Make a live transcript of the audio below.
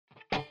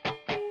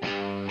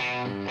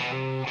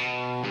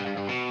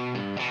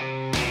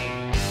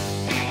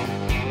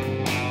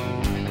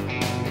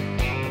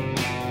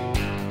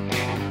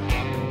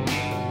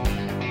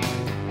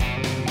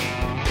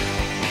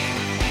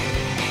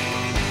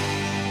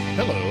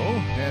Hello,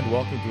 and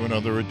welcome to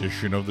another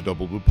edition of the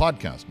Double Blue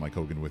Podcast. Mike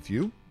Hogan with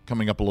you.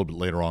 Coming up a little bit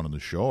later on in the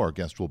show, our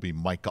guest will be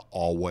Micah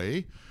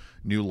Alway,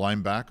 new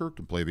linebacker,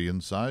 can play the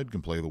inside,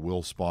 can play the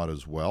will spot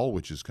as well,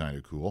 which is kind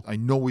of cool. I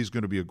know he's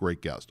going to be a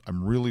great guest.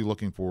 I'm really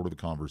looking forward to the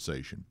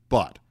conversation.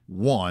 But,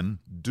 one,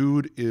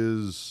 dude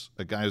is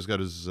a guy who's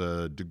got his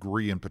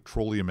degree in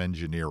petroleum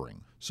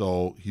engineering.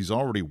 So he's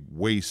already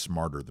way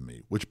smarter than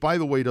me, which, by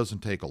the way,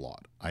 doesn't take a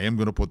lot. I am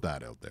going to put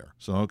that out there.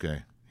 So,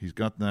 okay, he's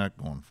got that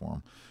going for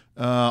him.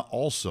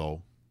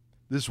 Also,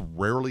 this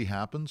rarely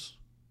happens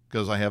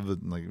because I have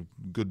the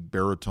good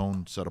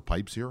baritone set of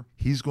pipes here.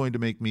 He's going to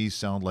make me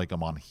sound like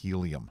I'm on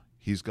helium.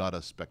 He's got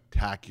a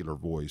spectacular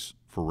voice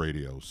for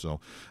radio. So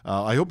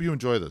I hope you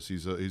enjoy this.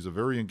 He's a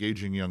very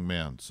engaging young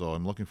man. So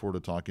I'm looking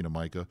forward to talking to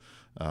Micah.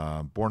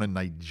 Born in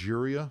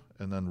Nigeria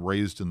and then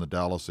raised in the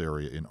Dallas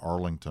area in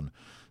Arlington.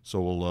 So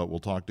we'll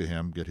talk to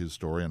him, get his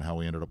story on how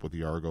he ended up with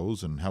the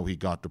Argos and how he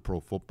got to pro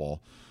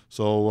football.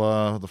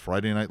 So the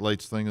Friday Night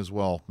Lights thing as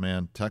well,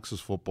 man. Texas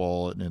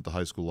football at the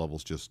high school level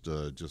is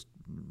just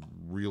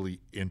really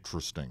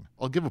interesting.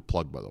 I'll give a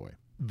plug, by the way.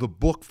 The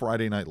book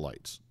Friday Night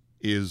Lights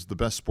is the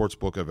best sports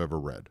book I've ever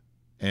read.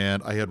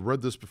 And I had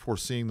read this before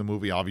seeing the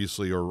movie,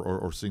 obviously,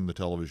 or seeing the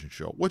television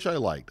show, which I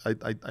liked.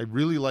 I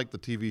really liked the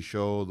TV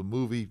show. The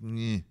movie,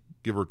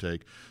 give or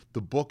take.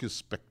 The book is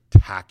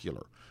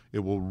spectacular. It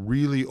will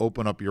really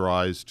open up your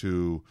eyes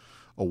to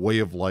a way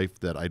of life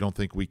that I don't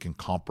think we can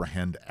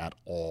comprehend at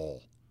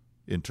all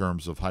in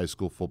terms of high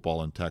school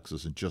football in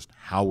Texas and just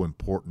how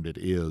important it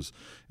is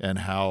and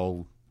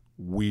how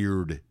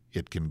weird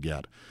it can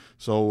get.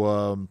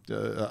 So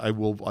I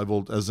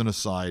will, as an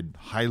aside,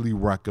 highly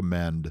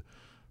recommend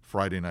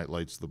Friday Night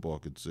Lights, the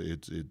book. It's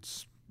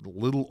a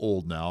little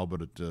old now,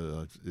 but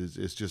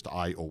it's just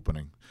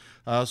eye-opening.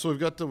 So we've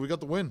got the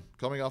win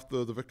coming off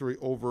the victory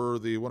over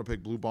the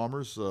Winnipeg Blue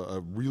Bombers.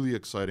 A really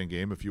exciting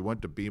game. If you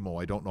went to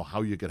BMO, I don't know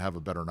how you could have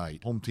a better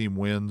night. Home team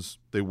wins.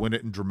 They win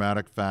it in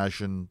dramatic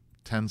fashion.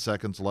 10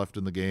 seconds left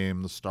in the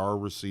game. The star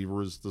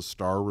receiver is the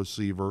star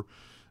receiver.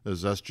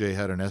 As SJ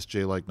had an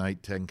SJ-like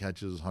night, 10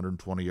 catches,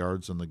 120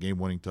 yards, and the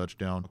game-winning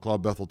touchdown.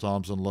 Claude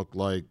Bethel-Thompson looked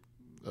like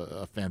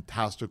a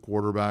fantastic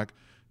quarterback.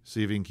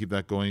 See if he can keep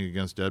that going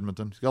against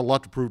Edmonton. He's got a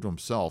lot to prove to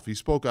himself. He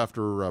spoke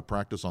after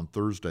practice on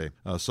Thursday.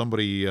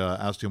 Somebody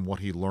asked him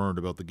what he learned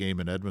about the game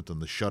in Edmonton,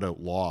 the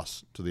shutout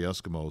loss to the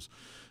Eskimos.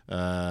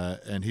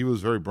 And he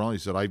was very blunt. He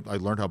said, I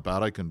learned how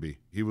bad I can be.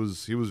 He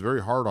was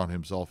very hard on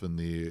himself in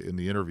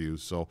the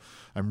interviews. So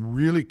I'm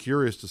really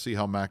curious to see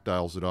how Mac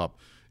dials it up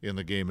in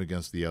the game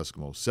against the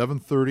Eskimos.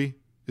 7:30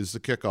 is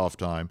the kickoff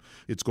time.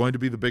 It's going to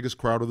be the biggest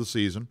crowd of the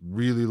season.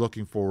 Really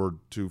looking forward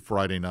to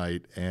Friday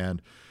night. And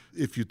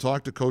if you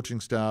talk to coaching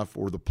staff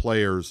or the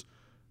players,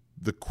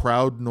 the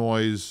crowd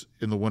noise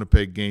in the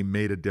Winnipeg game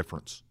made a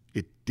difference.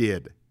 It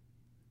did.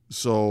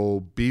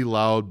 So be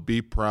loud,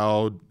 be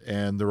proud,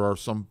 and there are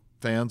some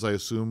fans, I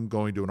assume,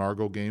 going to an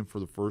Argo game for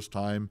the first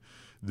time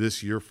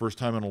this year, first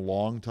time in a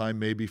long time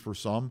maybe for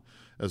some,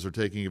 as they're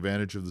taking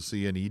advantage of the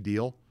CNE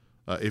deal.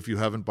 If you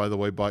haven't, by the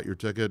way, bought your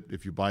ticket,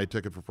 if you buy a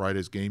ticket for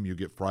Friday's game, you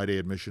get Friday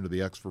admission to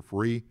the X for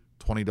free,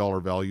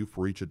 $20 value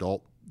for each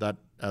adult. That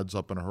adds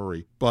up in a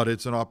hurry. But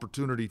it's an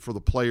opportunity for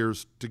the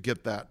players to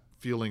get that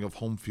feeling of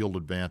home field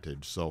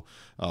advantage. So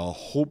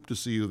hope to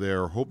see you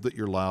there. Hope that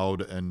you're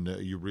loud and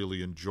you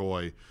really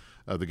enjoy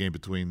the game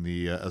between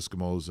the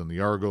Eskimos and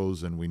the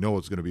Argos, and we know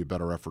it's going to be a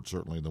better effort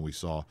certainly than we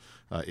saw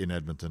in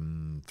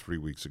Edmonton 3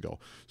 weeks ago.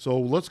 So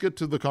let's get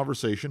to the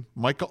conversation.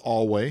 Micah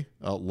Alway,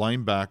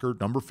 linebacker,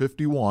 number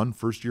 51,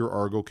 first-year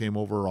Argo, came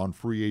over on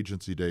free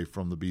agency day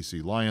from the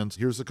BC Lions.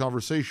 Here's the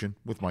conversation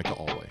with Micah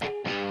Alway.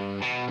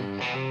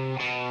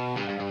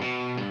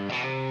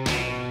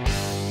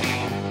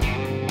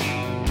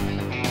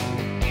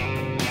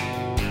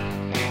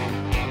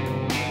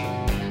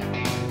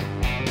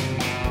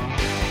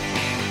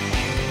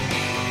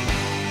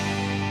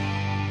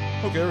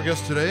 Okay, our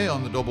guest today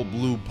on the Double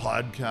Blue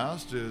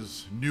Podcast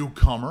is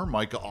newcomer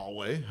Micah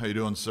Alway. How you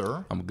doing,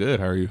 sir? I'm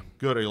good. How are you?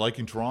 Good. Are you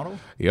liking Toronto?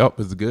 Yep,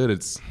 it's good.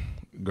 It's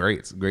great.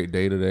 It's a great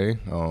day today.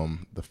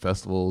 The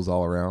festival's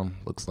all around.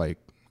 Looks like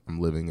I'm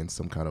living in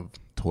some kind of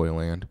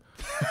toyland.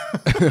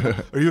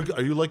 Are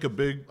you like a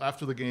big,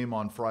 after the game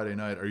on Friday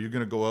night, are you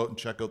going to go out and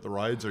check out the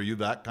rides? Are you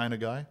that kind of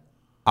guy?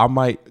 I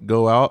might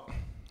go out.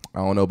 I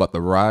don't know about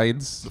the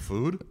rides. The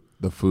food?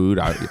 The food.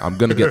 I'm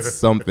going to get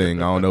something.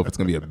 I don't know if it's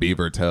going to be a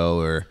beaver tail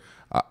or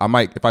I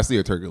might, if I see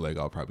a turkey leg,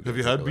 I'll probably Have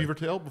you had beaver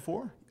tail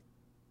before?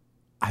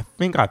 I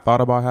think I thought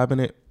about having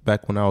it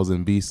back when I was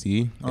in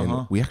BC.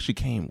 And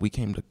we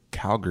came to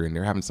Calgary and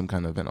they're having some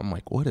kind of event. I'm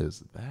like, what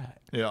is that?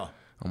 Yeah.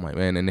 I'm like,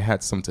 man, and they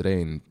had some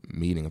today in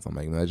meetings. I'm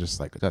like,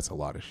 that's a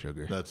lot of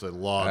sugar. That's a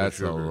lot of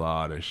sugar. That's a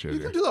lot of sugar. You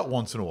can do that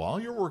once in a while.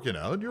 You're working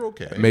out. You're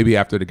okay. Maybe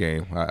after the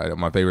game.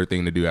 My favorite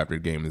thing to do after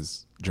the game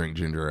is drink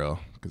ginger ale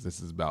because this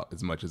is about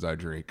as much as I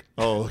drink.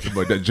 Oh, okay.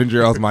 But the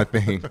ginger ale is my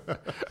thing.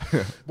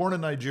 Born in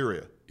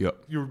Nigeria.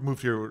 Yep. You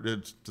moved here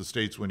to the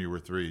States when you were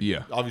 3.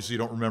 Yeah. Obviously, you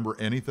don't remember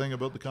anything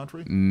about the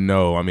country?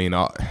 No. I mean,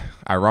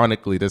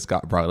 ironically, this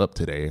got brought up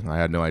today. I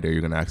had no idea you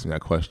were going to ask me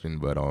that question,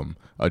 but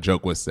a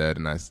joke was said,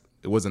 and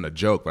it wasn't a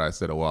joke, but I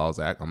said, well,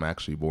 I'm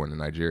actually born in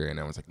Nigeria. And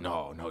everyone's like,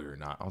 no, you're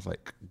not. I was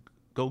like,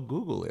 go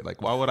Google it.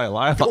 Like, why would I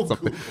lie about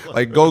something?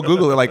 Like, go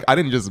Google it. Like, I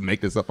didn't just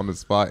make this up on the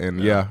spot. And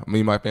me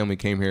and my family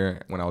came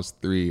here when I was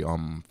 3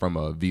 from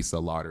a visa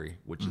lottery,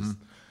 which is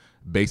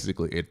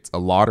basically it's a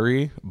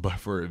lottery, but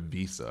for a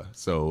visa.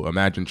 So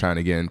imagine trying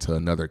to get into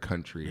another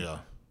country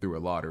through a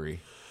lottery.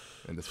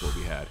 And that's what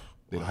we had.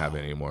 They don't have it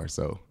anymore.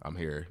 So I'm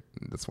here.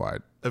 That's why.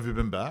 Have you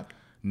been back?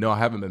 No, I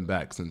haven't been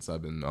back since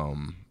I've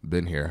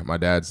been here. My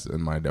dad's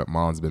and my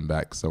mom's been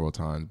back several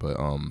times, but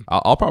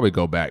I'll probably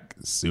go back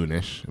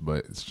soonish.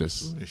 But it's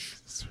just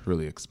it's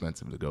really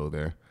expensive to go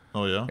there.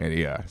 Oh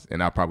yeah,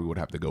 and I probably would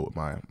have to go with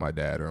my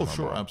dad or my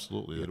mom.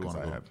 Absolutely.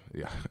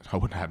 I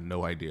wouldn't have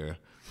no idea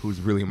who's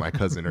really my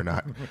cousin or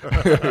not.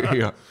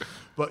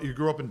 But you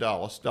grew up in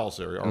Dallas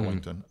area,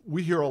 Arlington.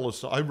 We hear all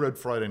this. I read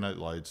Friday Night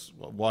Lights,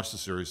 watched the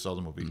series, saw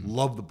the movie,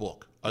 love the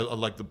book. I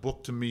like the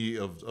book. To me,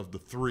 of the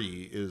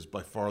 3, is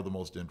by far the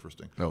most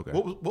interesting. Okay.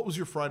 What was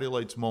your Friday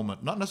Lights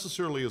moment? Not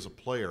necessarily as a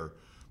player,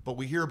 but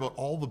we hear about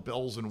all the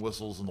bells and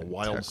whistles and the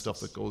wild stuff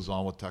that goes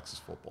on with Texas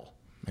football.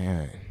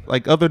 Man,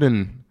 like other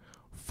than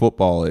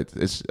football,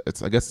 it's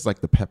I guess it's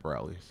like the pep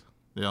rallies.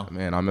 Yeah.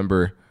 Man, I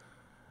remember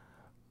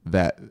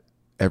that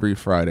every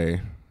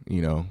Friday,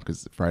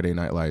 because Friday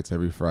Night Lights,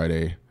 every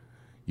Friday,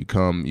 you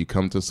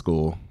come to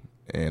school,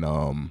 and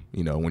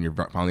when you're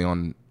finally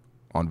on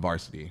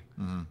varsity,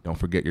 don't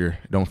forget your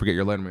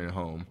Letterman at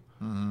home.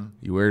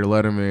 You wear your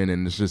Letterman,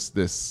 and it's just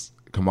this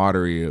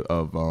camaraderie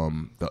of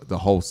the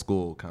whole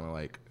school kind of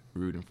like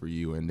rooting for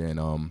you, and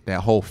then that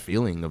whole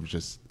feeling of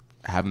just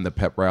having the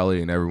pep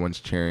rally and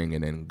everyone's cheering,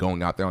 and then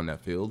going out there on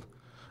that field.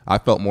 I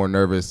felt more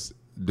nervous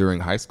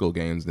during high school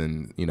games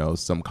than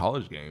some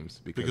college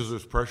games because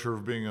there's pressure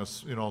of being a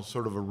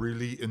sort of a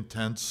really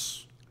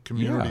intense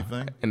community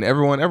thing, and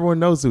everyone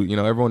knows who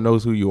everyone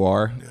knows who you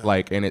are.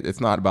 Like, and it's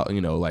not about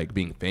like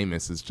being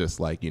famous. It's just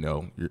like you're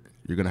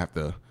gonna have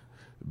to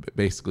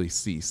basically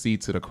see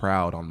to the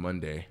crowd on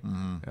Monday.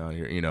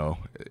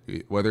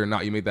 Whether or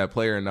not you made that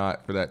play or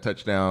not for that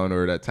touchdown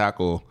or that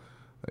tackle.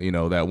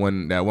 That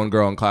one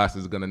girl in class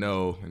is gonna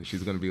know, and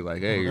she's gonna be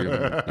like, "Hey, you're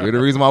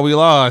the reason why we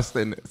lost."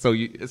 And so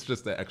it's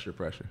just that extra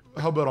pressure.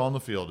 How about on the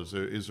field?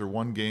 Is there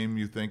one game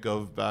you think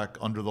of back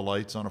under the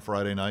lights on a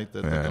Friday night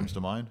that comes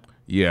to mind?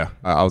 Yeah,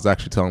 I was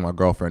actually telling my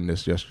girlfriend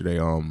this yesterday.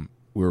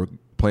 We were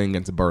playing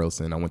against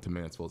Burleson. I went to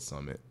Mansfield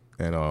Summit,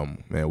 and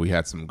we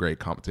had some great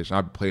competition.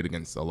 I played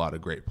against a lot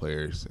of great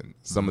players, and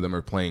some of them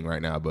are playing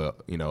right now,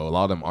 but a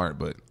lot of them aren't.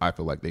 But I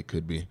feel like they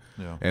could be.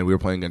 Yeah. And we were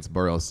playing against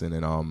Burleson,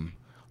 and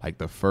like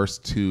the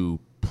first 2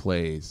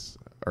 plays,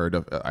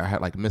 I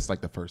had like missed like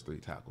the first 3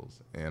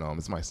 tackles, and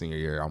it's my senior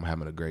year. I'm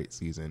having a great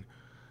season,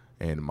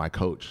 and my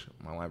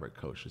linebacker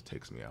coach, just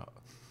takes me out.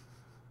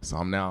 So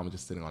I'm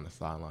just sitting on the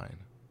sideline,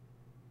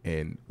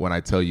 and when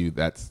I tell you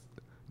that's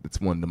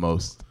one of the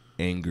most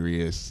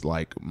angriest,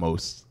 like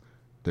most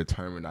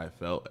determined I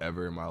felt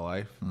ever in my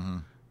life,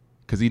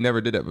 because he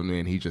never did that with me,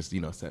 and he just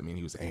set me, and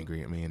he was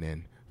angry at me, and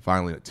then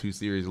finally 2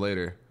 series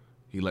later.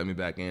 He let me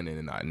back in,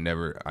 and I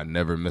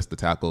never missed the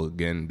tackle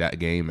again that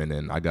game, and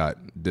then I got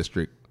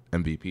district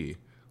MVP.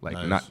 Like,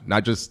 nice.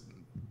 not just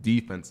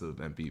defensive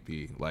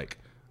MVP. Like,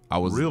 I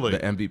was the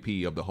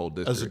MVP of the whole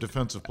district as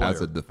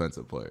a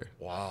defensive player.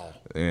 Wow.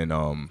 And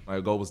my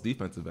goal was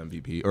defensive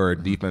MVP or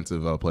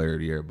defensive player of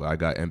the year, but I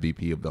got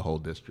MVP of the whole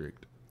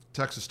district.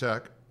 Texas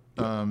Tech.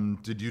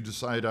 Did you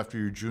decide after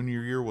your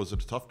junior year? Was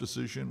it a tough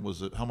decision?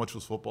 Was it how much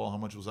was football? How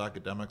much was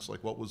academics?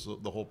 Like, what was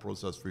the whole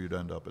process for you to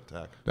end up at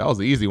Tech? That was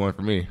the easy one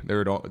for me. They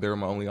were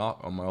my only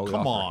offer.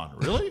 Come on,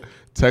 really?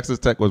 Texas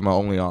Tech was my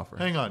only offer.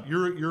 Hang on,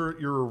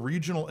 you're a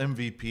regional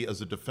MVP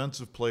as a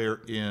defensive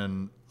player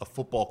in a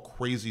football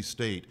crazy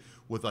state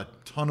with a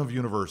ton of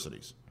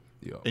universities,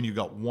 and you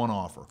got one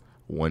offer.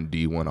 One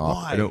D, one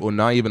off. Well,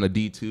 not even a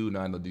D2,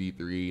 not a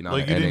D3, not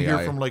like you didn't hear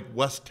from like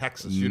West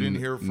Texas. You didn't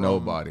hear from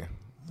nobody.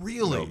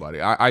 Really?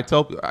 Nobody. I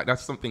tell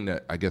that's something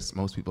that I guess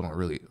most people don't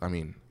really. I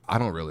mean, I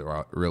don't really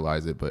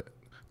realize it, but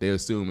they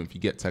assume if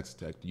you get Texas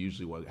Tech,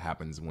 usually what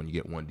happens when you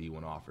get one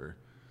D1 offer,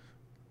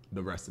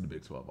 the rest of the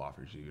Big 12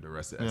 offers you, the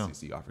rest of the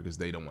SEC offer because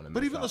they don't want to.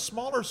 But even the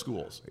smaller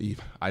schools,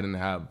 I didn't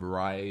have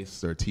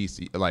Rice or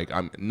TC. Like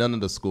none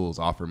of the schools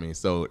offer me.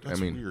 So that's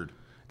weird.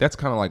 That's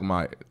kind of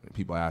like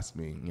people ask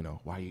me,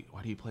 why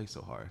do you play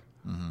so hard?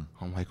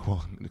 I'm like,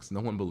 well, because no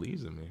one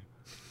believes in me.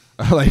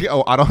 Like,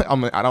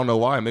 I don't know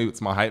why. Maybe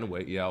it's my height and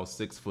weight. Yeah, I was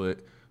 6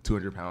 foot,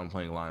 200 pound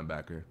playing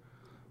linebacker,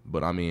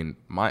 but I mean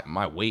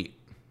my weight.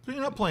 So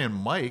you're not playing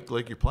Mike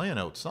like you're playing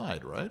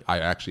outside, right?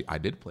 I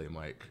did play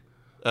Mike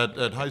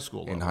at high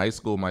school. In high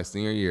school, my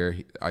senior year,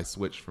 I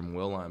switched from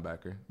Will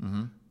linebacker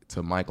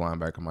to Mike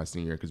linebacker my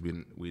senior year because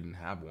we didn't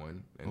have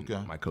one. And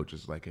my coach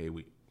was like, hey,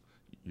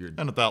 you're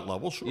and at that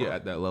level, sure. Yeah,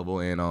 at that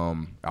level, and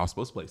I was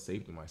supposed to play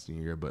safety my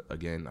senior year, but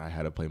again, I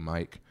had to play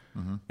Mike,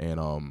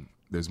 and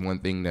there's one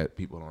thing that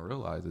people don't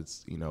realize.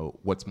 It's,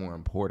 what's more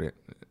important,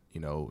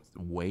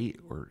 weight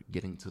or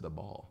getting to the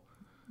ball.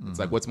 It's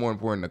like, what's more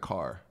important in a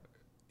car?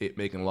 It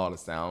making a lot of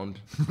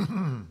sound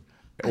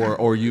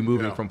or you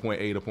moving from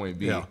point A to point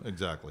B. Yeah,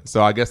 exactly.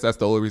 So I guess that's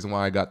the only reason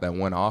why I got that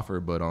one offer.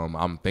 But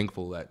I'm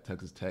thankful that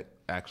Texas Tech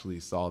actually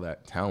saw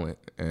that talent,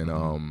 and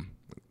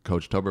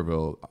Coach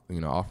Tuberville,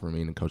 offered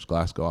me, and Coach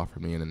Glasgow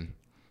offered me, and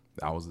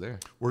I was there.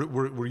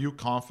 Were you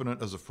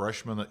confident as a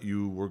freshman that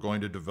you were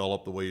going to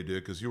develop the way you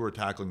did? Because you were a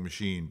tackling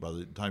machine by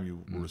the time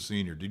you were a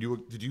senior. Did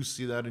you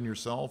see that in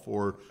yourself,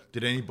 or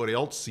did anybody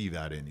else see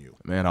that in you?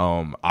 Man,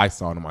 I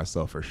saw it in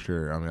myself for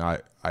sure. I mean,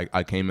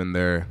 I came in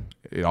there.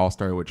 It all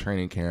started with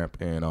training camp,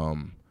 and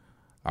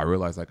I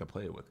realized I could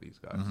play with these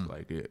guys.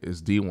 Like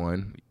it's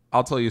D1.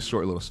 I'll tell you a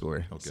short little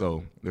story. Okay.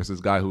 So there's this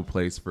guy who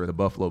plays for the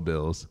Buffalo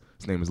Bills.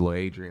 His name is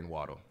Adrian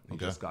Waddle. He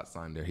just got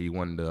signed there. He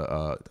won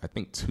I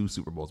think 2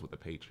 Super Bowls with the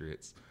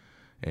Patriots,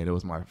 and it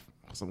was one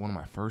of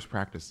my first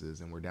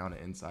practices. And we're down an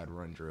inside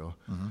run drill,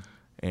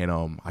 and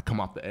I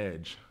come off the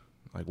edge,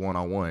 like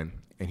 1-on-1,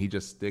 and he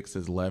just sticks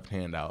his left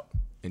hand out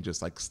and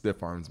just like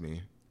stiff arms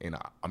me, and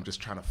I'm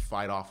just trying to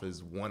fight off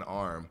his one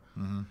arm,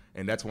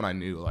 and that's when I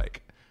knew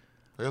like.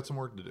 I got some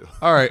work to do.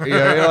 All right,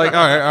 yeah, like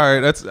all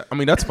right.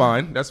 That's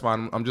fine. That's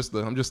fine. I'm just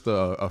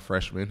a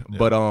freshman. Yeah.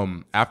 But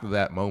after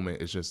that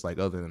moment, it's just like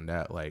other than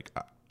that, like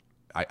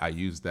I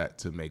used that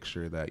to make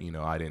sure that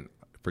I didn't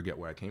forget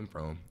where I came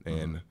from,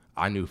 and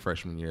I knew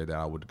freshman year that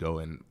I would go.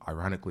 And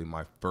ironically,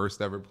 my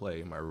first ever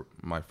play,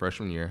 my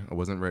freshman year, I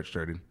wasn't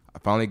redshirted. I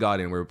finally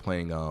got in. We were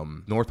playing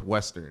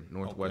Northwestern,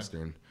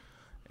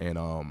 and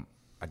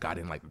I got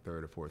in like the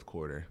third or fourth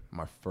quarter.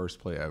 My first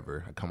play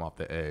ever. I come off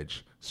the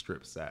edge,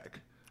 strip sack.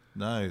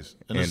 Nice.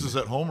 And this is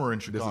at home or in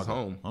Chicago? This is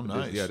home. Oh,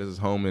 nice. This is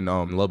home in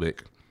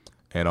Lubbock.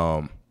 And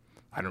I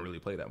didn't really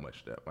play that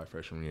much my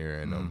freshman year.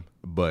 And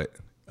but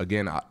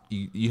again,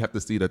 you have to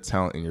see the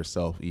talent in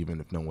yourself, even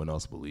if no one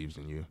else believes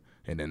in you.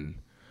 And then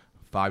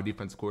 5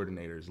 defense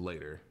coordinators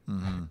later,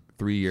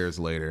 3 years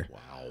later,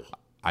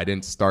 I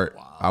didn't start.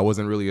 I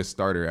wasn't really a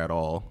starter at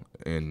all.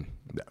 And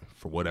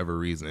for whatever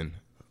reason,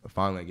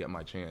 finally I get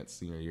my chance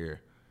senior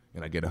year.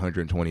 And I get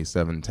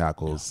 127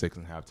 tackles,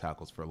 6.5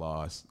 tackles for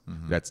loss.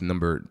 That's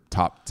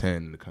top 10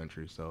 in the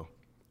country. So,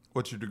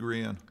 what's your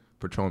degree in?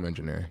 Petroleum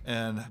engineering.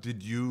 And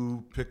did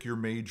you pick your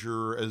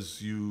major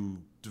as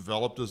you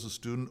developed as a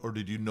student, or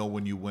did you know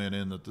when you went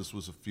in that this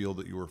was a field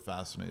that you were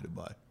fascinated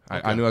by?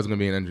 I knew I was going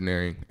to be in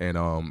engineering,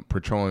 and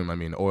petroleum, I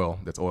mean oil,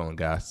 that's oil and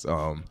gas.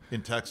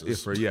 In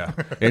Texas.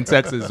 In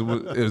Texas, it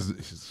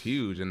was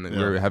huge, and we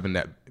were having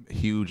that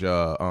huge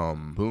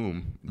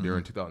boom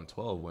during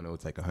 2012 when it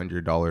was like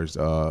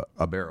 $100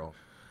 a barrel.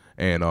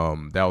 And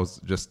that was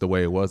just the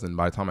way it was. And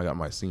by the time I got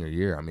my senior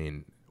year, I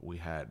mean, we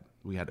had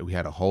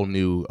a whole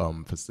new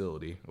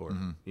facility or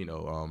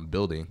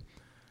building,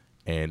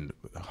 and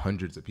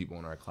hundreds of people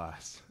in our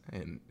class,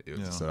 and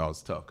so that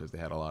was tough because they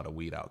had a lot of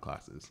weed out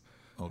classes.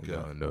 Okay.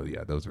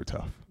 Those were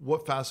tough.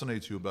 What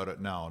fascinates you about it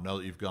now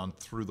that you've gone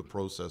through the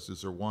process?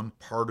 Is there one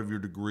part of your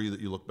degree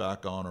that you look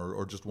back on,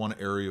 or just one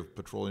area of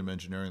petroleum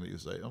engineering that you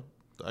say, oh,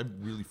 I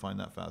really find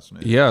that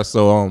fascinating? Yeah.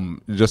 So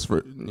just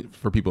for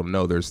people to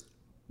know, there's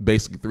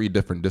basically 3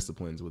 different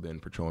disciplines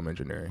within petroleum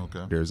engineering.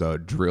 Okay. There's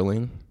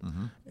drilling,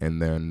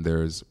 and then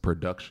there's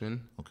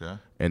production. Okay.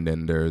 And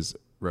then there's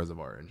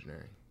reservoir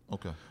engineering.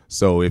 Okay.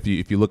 So if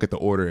you look at the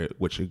order at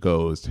which it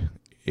goes,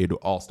 it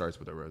all starts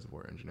with the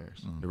reservoir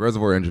engineers. The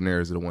reservoir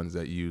engineers are the ones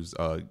that use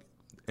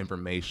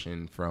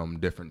information from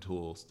different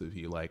tools to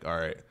be like, all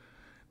right,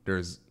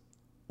 there's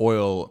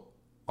oil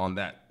on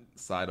that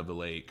side of the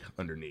lake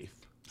underneath.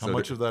 How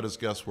much of that is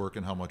guesswork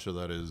and how much of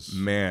that is...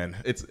 Man,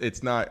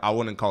 it's not... I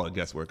wouldn't call it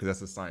guesswork because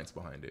that's the science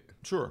behind it.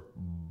 Sure.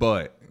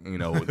 But,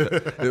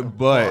 the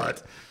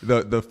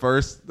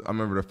first... I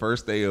remember the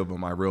first day of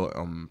my real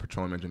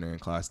petroleum engineering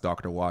class,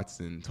 Dr.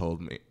 Watson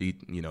told me, he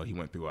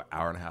went through an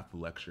hour and a half of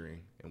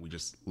lecturing, and we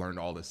just learned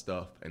all this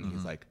stuff. And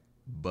he's like,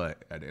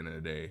 but at the end of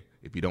the day,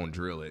 if you don't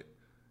drill it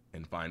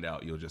and find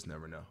out, you'll just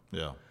never know.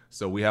 Yeah.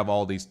 So we have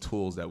all these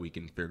tools that we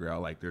can figure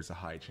out, like there's a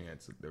high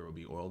chance that there will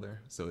be oil there.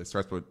 So it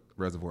starts with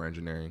reservoir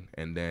engineering.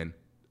 And then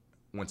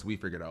once we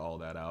figured all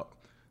that out,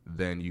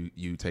 then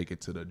you take it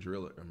to the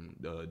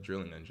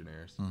drilling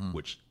engineers,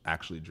 which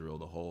actually drill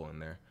the hole in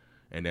there.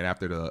 And then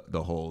after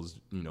the hole's,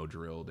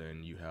 drilled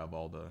and you have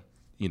all the,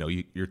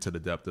 you're to the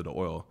depth of the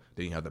oil,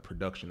 then you have the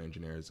production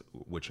engineers,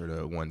 which are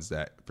the ones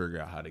that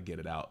figure out how to get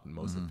it out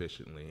most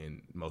efficiently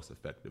and most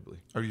effectively.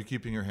 Are you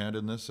keeping your hand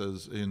in this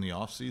as in the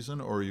off season,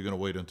 or are you going to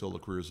wait until the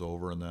career's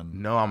over and then?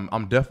 No,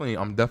 I'm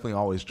definitely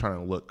always trying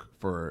to look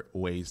for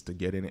ways to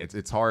get in.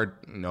 It's hard.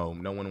 No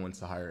one wants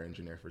to hire an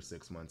engineer for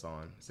 6 months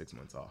on, 6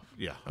 months off.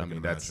 Yeah, I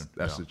mean that's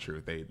the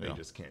truth. They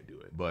just can't do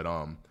it. But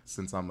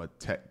since I'm a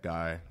tech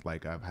guy,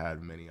 like I've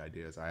had many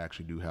ideas. I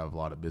actually do have a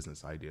lot of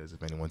business ideas.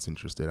 If anyone's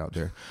interested out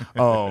there.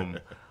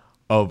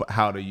 Of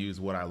how to use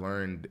what I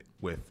learned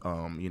with,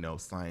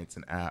 science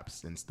and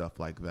apps and stuff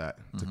like that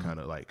to kind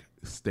of like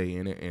stay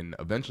in it. And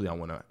eventually I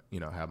want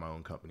to, have my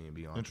own company and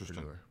be an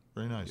entrepreneur.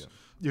 Very nice. Yeah.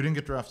 You didn't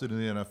get drafted in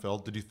the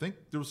NFL. Did you think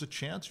there was a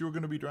chance you were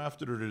going to be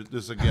drafted, or did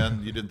this again,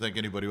 you didn't think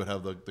anybody would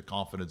have the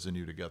confidence in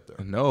you to get there?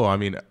 No, I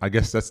mean, I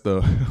guess that's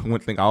the one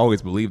thing I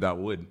always believed I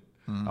would.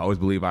 I always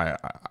believe I'm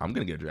going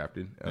to get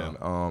drafted.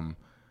 Yeah.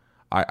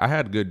 I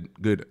had good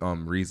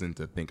reason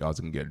to think I was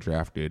gonna get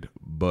drafted,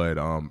 but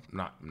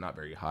not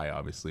very high,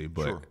 obviously,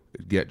 but Sure.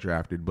 get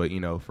drafted. But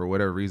for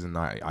whatever reason,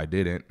 I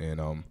didn't,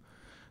 and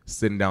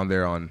sitting down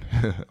there on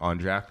on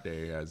draft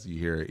day, as you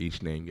hear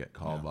each name get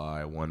called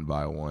by one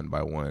by one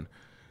by one.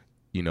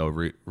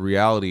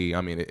 Reality.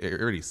 I mean, it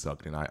already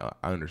sucked, and I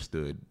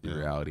understood the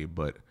reality,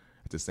 but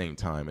at the same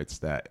time, it's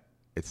that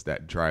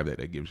drive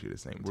that gives you the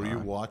same time. Were you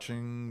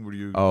watching? Were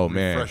you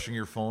man. refreshing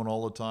your phone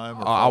all the time?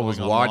 Or I was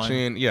following online?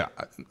 watching. Yeah,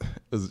 it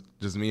was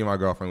just me and my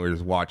girlfriend. We were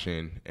just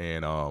watching,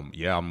 and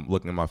I'm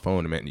looking at my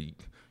phone, and man, you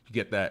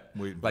get that,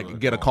 Waiting like for you the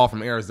get a call. call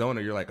from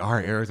Arizona. You're like, all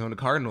right, Arizona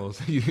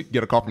Cardinals. You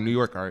get a call from New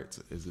York. All right,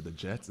 is it the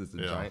Jets? Is it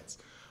the Giants?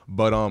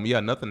 But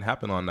nothing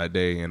happened on that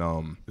day,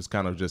 and it's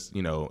kind of just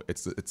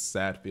it's a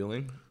sad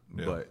feeling,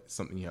 but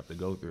something you have to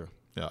go through.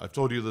 Yeah, I've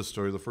told you this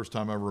story. The first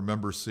time I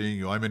remember seeing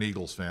you, I'm an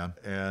Eagles fan,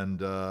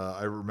 and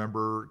I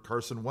remember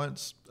Carson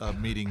Wentz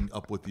meeting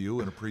up with you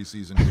in a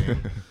preseason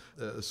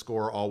game.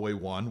 Score Alway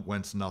won,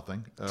 Wentz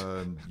nothing.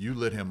 You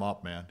lit him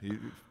up, man. He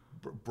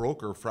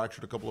broke or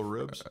fractured a couple of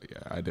ribs. Yeah,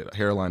 I did. A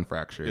hairline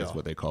fracture is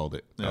what they called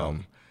it. Yeah.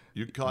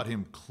 You caught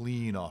him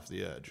clean off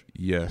the edge.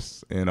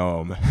 Yes, and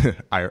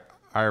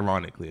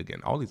ironically,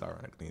 again, all these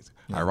ironic things.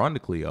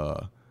 Ironically,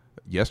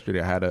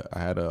 yesterday I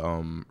had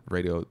a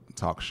radio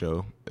talk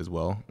show as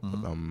well,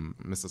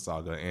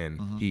 Mississauga,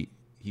 and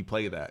he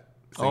played that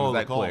same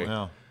exact the call, play.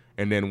 yeah.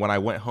 And then when I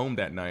went home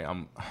that night,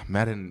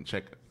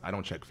 I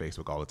don't check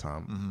Facebook all the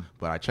time,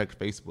 but I checked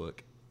Facebook,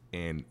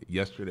 and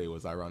yesterday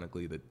was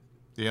ironically The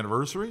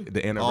anniversary?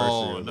 the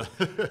anniversary.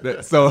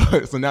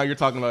 Oh, So now you're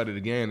talking about it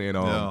again,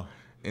 and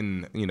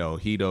in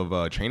heat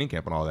of training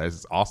camp and all that.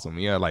 It's awesome.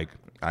 Yeah, like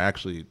I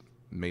actually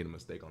made a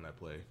mistake on that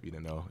play. If you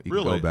didn't know, you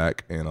can Really? go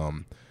back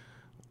and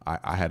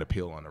I had a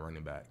peel on the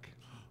running back,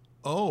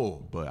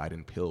 oh, but I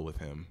didn't peel with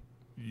him.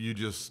 you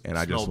just And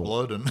I smelled just-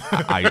 blood and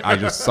I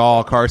just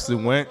saw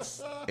Carson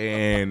Wentz,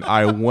 and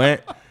I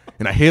went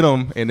and I hit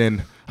him, and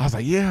then I was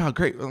like, yeah,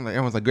 great.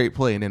 Everyone's like, great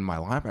play. And then my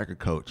linebacker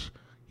coach,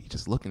 he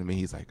just looking at me.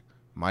 He's like,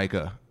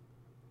 Micah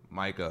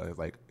is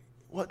like,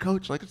 what,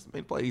 coach? Like, it's the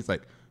main play. He's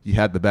like, you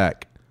had the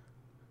back.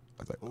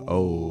 I was like,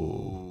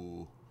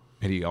 oh.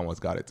 And he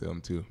almost got it to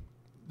him too.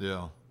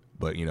 yeah.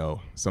 But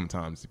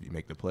sometimes if you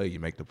make the play, you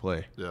make the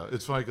play. Yeah,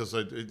 it's funny because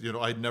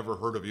I'd never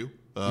heard of you,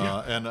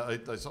 and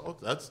I saw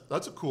that's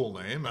a cool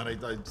name,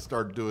 and I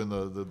started doing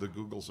the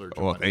Google search.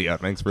 Well, hey, yeah,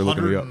 thanks for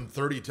looking me up.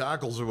 130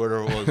 tackles or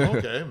whatever it was.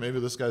 Okay,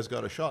 maybe this guy's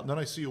got a shot. And then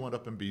I see you went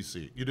up in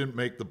BC. You didn't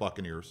make the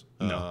Buccaneers,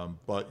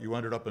 but you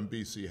ended up in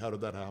BC. How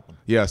did that happen?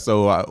 Yeah,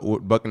 so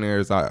with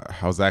Buccaneers, I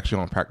was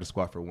actually on practice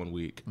squad for 1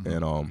 week,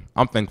 and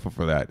I'm thankful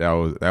for that.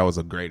 That was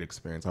a great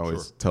experience. I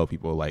always tell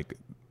people, like,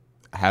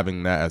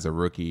 having that as a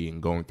rookie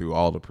and going through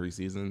all the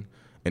preseason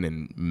and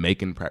then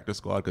making practice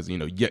squad, because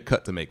you get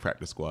cut to make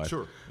practice squad.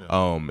 Sure.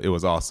 Yeah. It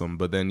was awesome.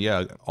 But then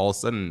all of a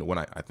sudden when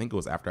I think it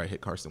was after I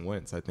hit Carson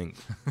Wentz, I think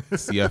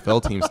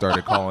CFL teams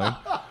started calling.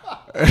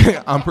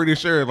 I'm pretty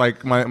sure,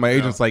 like my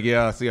agent's like,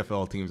 yeah,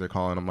 CFL teams are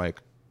calling. I'm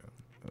like,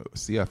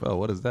 CFL,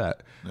 what is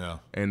that? Yeah.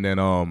 And then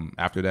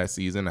after that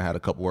season, I had a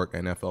couple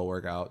NFL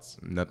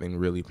workouts. Nothing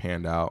really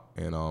panned out,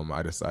 and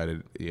I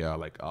decided,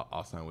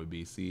 I'll sign with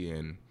BC,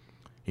 and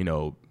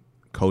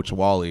Coach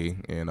Wally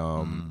and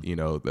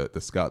the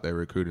scout that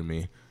recruited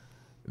me,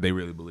 they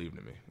really believed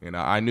in me, and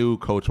I knew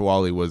Coach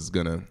Wally was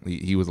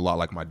he was a lot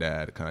like my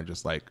dad, kind of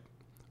just like,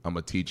 I'm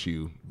gonna teach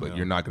you, but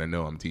you're not gonna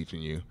know I'm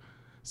teaching you.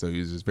 So he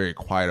was just very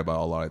quiet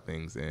about a lot of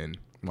things. And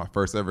my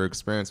first ever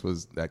experience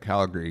was that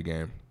Calgary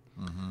game.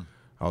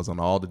 I was on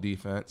all the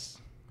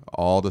defense,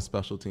 all the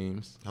special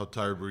teams. How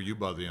tired were you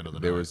by the end of the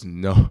night? There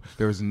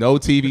was no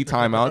TV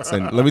timeouts,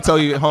 and let me tell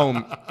you at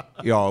home,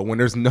 y'all, when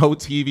there's no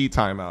TV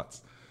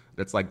timeouts,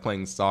 that's like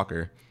playing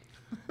soccer.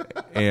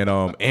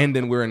 And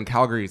then we're in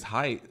Calgary's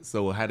height,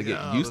 so I had to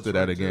get used to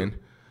that again.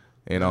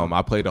 And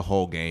I played the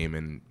whole game,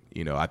 and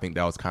I think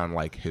that was kind of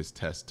like his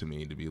test to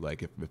me, to be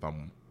like if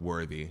I'm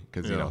worthy,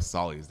 because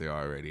Solly's there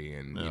already,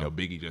 and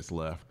Biggie just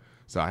left,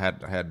 so I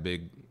had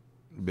big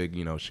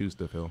shoes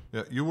to fill.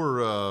 Yeah, you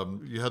were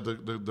you had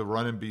the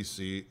run in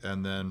BC,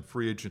 and then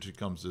free agency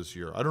comes this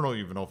year. I don't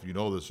even know if you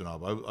know this or not,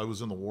 but I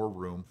was in the war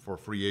room for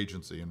free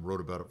agency and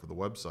wrote about it for the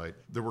website.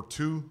 There were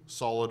 2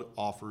 solid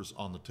offers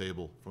on the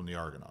table from the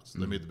Argonauts.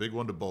 They made the big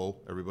one to Bo.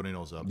 Everybody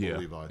knows that, Bo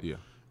Levi. Yeah.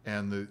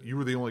 And you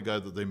were the only guy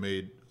that they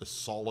made a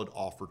solid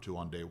offer to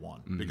on day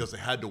one, because they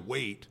had to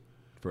wait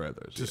For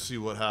others, to see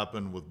what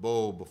happened with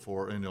Bo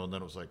before, and then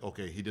it was like,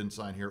 okay, he didn't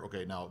sign here.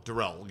 Okay, now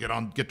Darrell,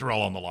 get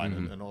Darrell on the line,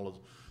 and all of.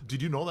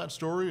 Did you know that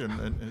story?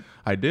 And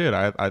I did.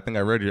 I think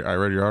I read your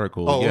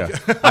article. Oh, yeah,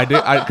 okay. I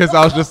did. Because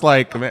I was just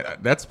like, man,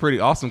 that's pretty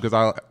awesome.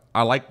 Because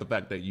I like the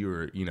fact that you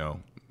were,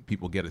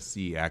 people get to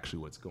see actually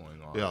what's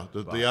going on. yeah,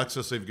 the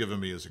access they've given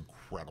me is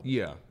incredible.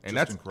 Yeah, and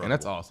Just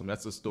that's awesome.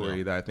 That's a story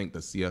Yeah. that I think the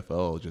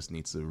CFL just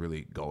needs to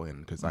really go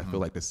in, because I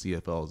feel like the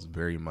CFL is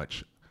very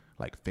much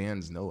like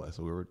fans know us.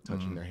 So we were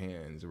touching their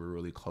hands. We were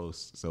really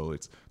close. So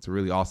it's a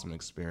really awesome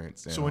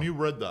experience. And, So when you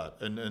read that,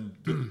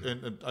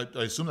 and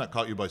I assume that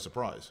caught you by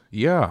surprise.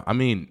 yeah, I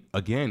mean,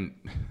 again,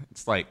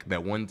 it's like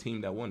that one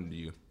team that wanted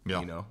you. Yeah.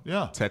 You know,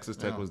 Yeah. Texas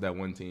Tech Yeah. was that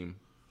one team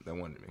that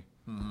wanted me.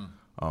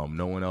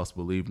 No one else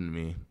believed in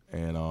me,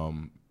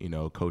 and you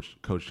know, Coach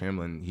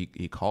Chamberlain,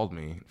 he called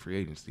me in free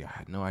agency. I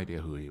had no idea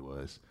who he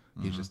was.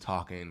 He's just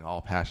talking,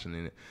 all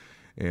passionate,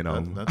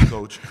 and That's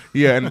Coach.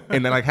 yeah,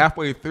 and then like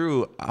halfway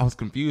through, I was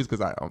confused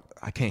because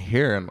I can't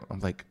hear him. I'm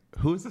like,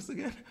 who is this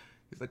again?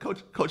 He's like,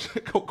 Coach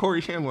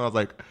Corey Chamberlain. I was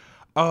like,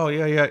 oh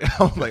yeah.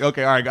 I was like,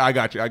 okay, all right, I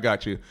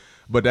got you.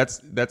 But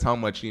that's how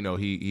much, you know,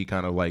 he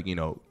kind of like, you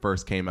know,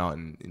 first came out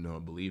and, you know,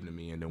 believed in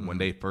me. And then when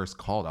they first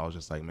called, I was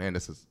just like, man,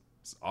 this is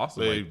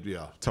awesome.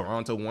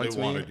 Toronto wants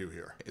me. They wanted you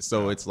here.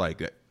 So it's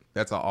like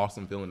that's an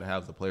awesome feeling to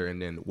have as a player.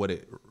 And then what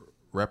it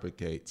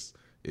replicates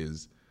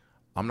is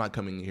I'm not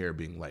coming here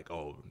being like,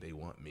 oh, they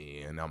want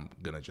me and I'm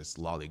going to just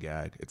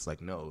lollygag. It's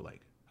like, no,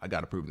 like I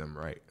got to prove them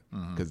right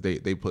because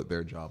they put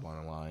their job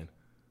on the line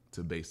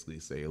to basically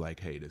say like,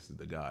 hey, this is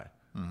the guy.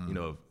 You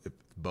know, if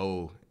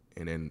Bo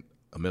and then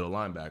a middle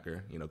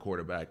linebacker, you know,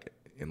 quarterback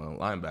and a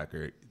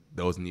linebacker,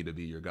 those need to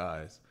be your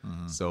guys.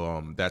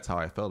 So that's how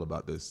I felt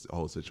about this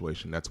whole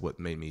situation. That's what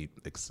made me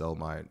excel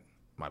my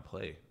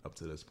play up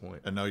to this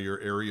point. And now you're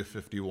Area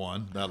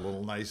 51, that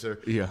little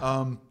nicer.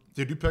 Yeah.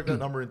 Did you pick that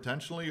number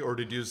intentionally, or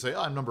did you say,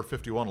 I'm number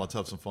 51, let's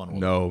have some fun with it?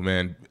 No,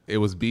 man. It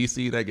was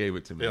BC that gave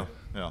it to me.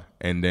 Yeah.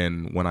 And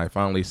then when I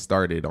finally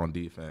started on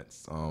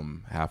defense,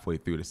 halfway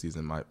through the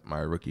season, my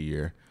rookie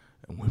year,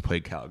 and we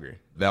played Calgary.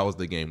 That was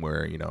the game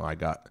where, you know, I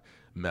got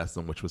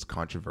Messam, which was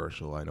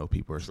controversial. I know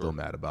people are still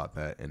mad about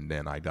that. And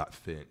then I got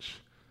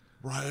Finch.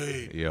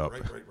 Right. Yep.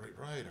 Right.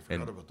 I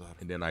forgot about that.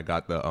 And then I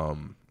got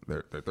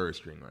their third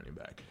string running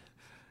back.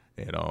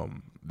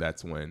 And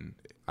that's when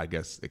I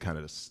guess it kind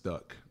of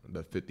stuck,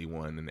 the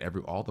 51, and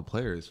all the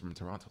players from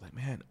Toronto like,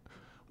 man,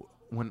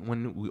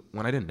 when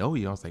I didn't know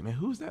you, I was like, man,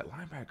 who's that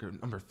linebacker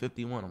number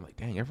 51? I'm like,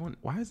 dang, everyone,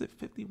 why is it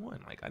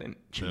 51? Like I didn't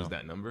choose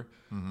that number,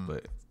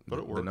 but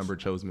it works. The number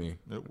chose me.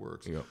 It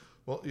works. Yep.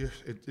 Well,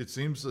 it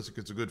seems that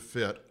it's a good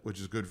fit, which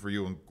is good for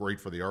you and great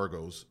for the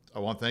Argos. I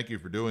want to thank you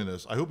for doing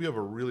this. I hope you have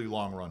a really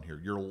long run here.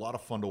 You're a lot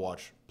of fun to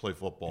watch play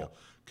football. Yep.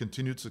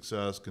 Continued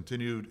success,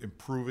 continued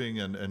improving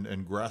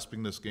and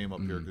grasping this game up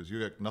here because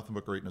you got nothing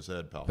but greatness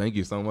ahead, pal. Thank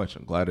you so much.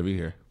 I'm glad to be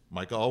here.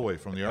 Micah Alway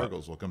from the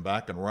Argos. We'll come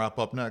back and wrap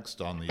up next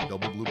on the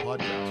Double Blue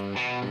Podcast.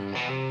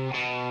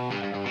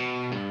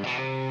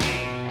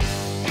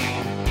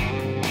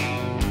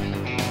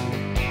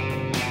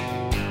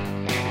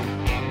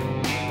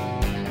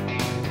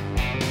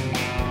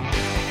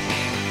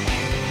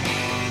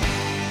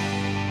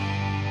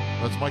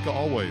 That's Micah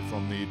Alway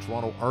from the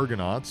Toronto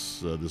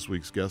Argonauts, this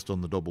week's guest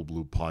on the Double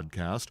Blue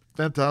Podcast.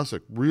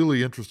 Fantastic.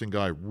 Really interesting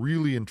guy.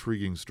 Really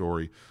intriguing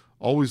story.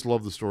 Always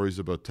love the stories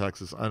about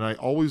Texas. And I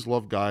always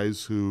love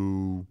guys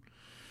who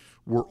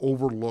were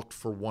overlooked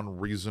for one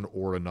reason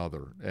or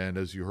another. And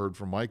as you heard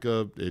from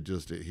Micah,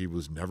 he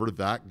was never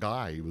that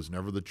guy. He was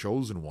never the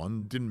chosen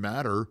one. It didn't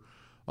matter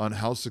on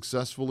how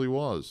successful he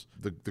was.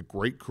 The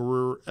great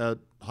career at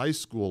high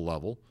school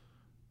level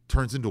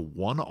turns into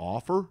one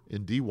offer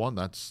in D1.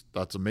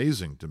 That's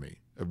amazing to me.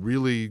 It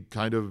really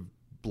kind of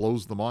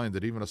blows the mind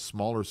that even a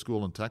smaller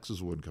school in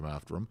Texas wouldn't come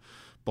after him.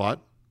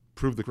 But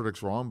proved the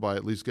critics wrong by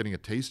at least getting a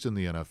taste in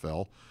the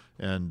NFL.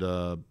 And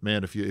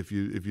man, if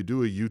you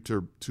do a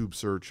YouTube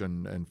search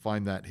and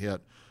find that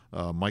hit,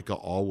 Micah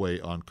Alway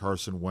on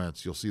Carson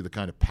Wentz, you'll see the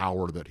kind of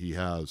power that he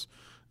has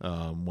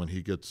when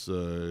he gets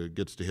to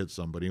hit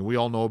somebody. And we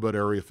all know about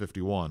Area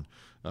 51.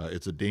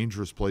 It's a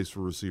dangerous place for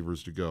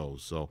receivers to go.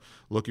 So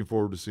looking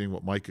forward to seeing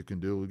what Micah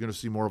can do. We're going to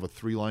see more of a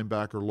three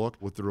linebacker look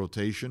with the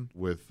rotation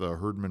with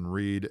Herdman,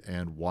 Reed,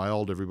 and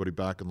Wild, everybody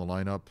back in the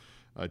lineup.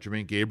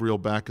 Jermaine Gabriel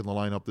back in the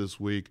lineup this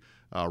week.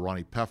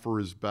 Ronnie Peffer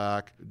is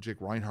back. Jake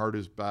Reinhardt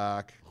is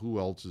back. Who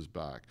else is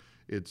back?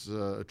 It's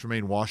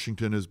Tremaine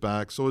Washington is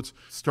back. So it's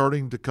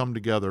starting to come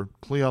together.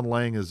 Cleon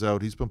Lang is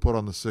out. He's been put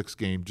on the 6th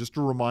game. Just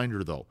a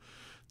reminder, though,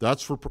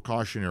 that's for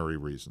precautionary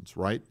reasons,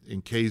 right?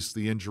 In case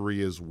the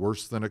injury is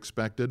worse than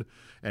expected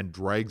and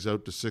drags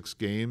out to 6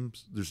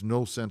 games, there's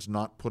no sense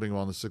not putting him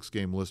on the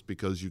 6-game list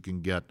because you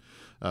can get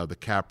the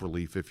cap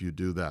relief if you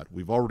do that.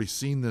 We've already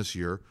seen this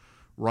year.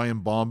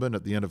 Ryan Bombin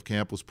at the end of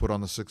camp was put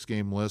on the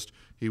 6-game list.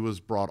 He was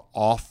brought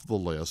off the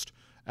list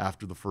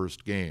after the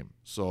first game.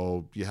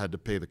 So you had to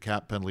pay the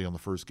cap penalty on the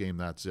first game.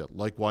 That's it.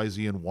 Likewise,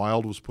 Ian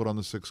Wild was put on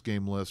the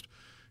 6-game list.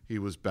 He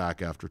was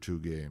back after 2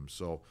 games.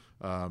 So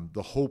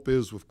the hope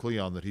is with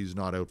Cleon that he's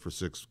not out for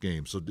 6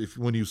 games. So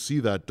when you see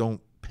that,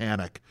 don't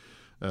panic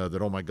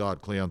that, oh my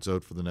God, Cleon's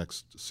out for the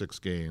next 6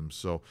 games.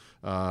 So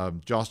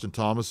Justin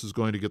Thomas is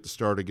going to get the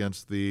start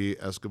against the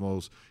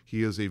Eskimos.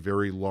 He is a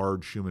very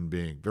large human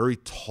being, very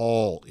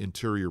tall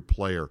interior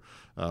player.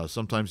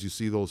 Sometimes you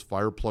see those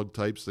fire plug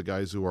types, the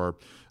guys who are,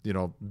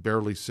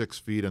 barely 6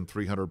 feet and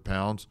 300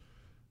 pounds.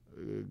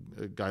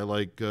 A guy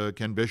like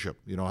Ken Bishop,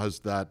 has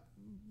that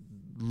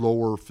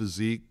lower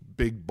physique,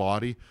 big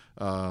body.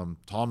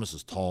 Thomas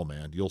is tall,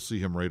 man. You'll see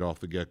him right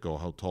off the get-go,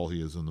 how tall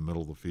he is in the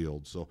middle of the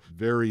field. So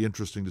very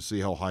interesting to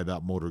see how high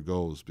that motor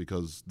goes,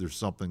 because there's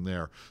something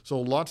there. So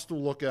lots to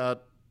look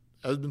at.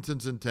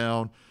 Edmonton's in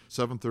town,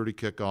 7:30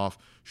 kickoff.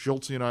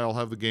 Schultze and I will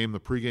have the game, the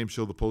pregame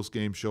show, the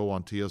postgame show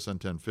on TSN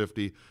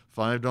 1050.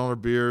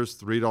 $5 beers,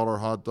 $3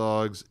 hot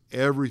dogs,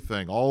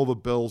 everything, all the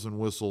bells and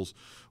whistles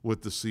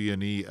with the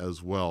C&E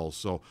as well.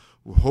 So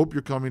we hope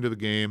you're coming to the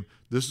game.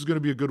 This is going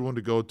to be a good one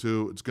to go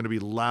to. It's going to be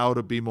loud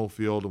at BMO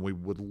Field, and we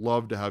would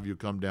love to have you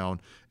come down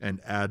and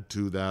add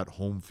to that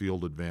home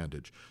field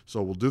advantage.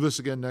 So we'll do this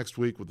again next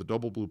week with the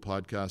Double Blue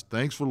Podcast.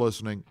 Thanks for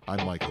listening.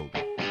 I'm Mike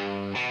Hogan.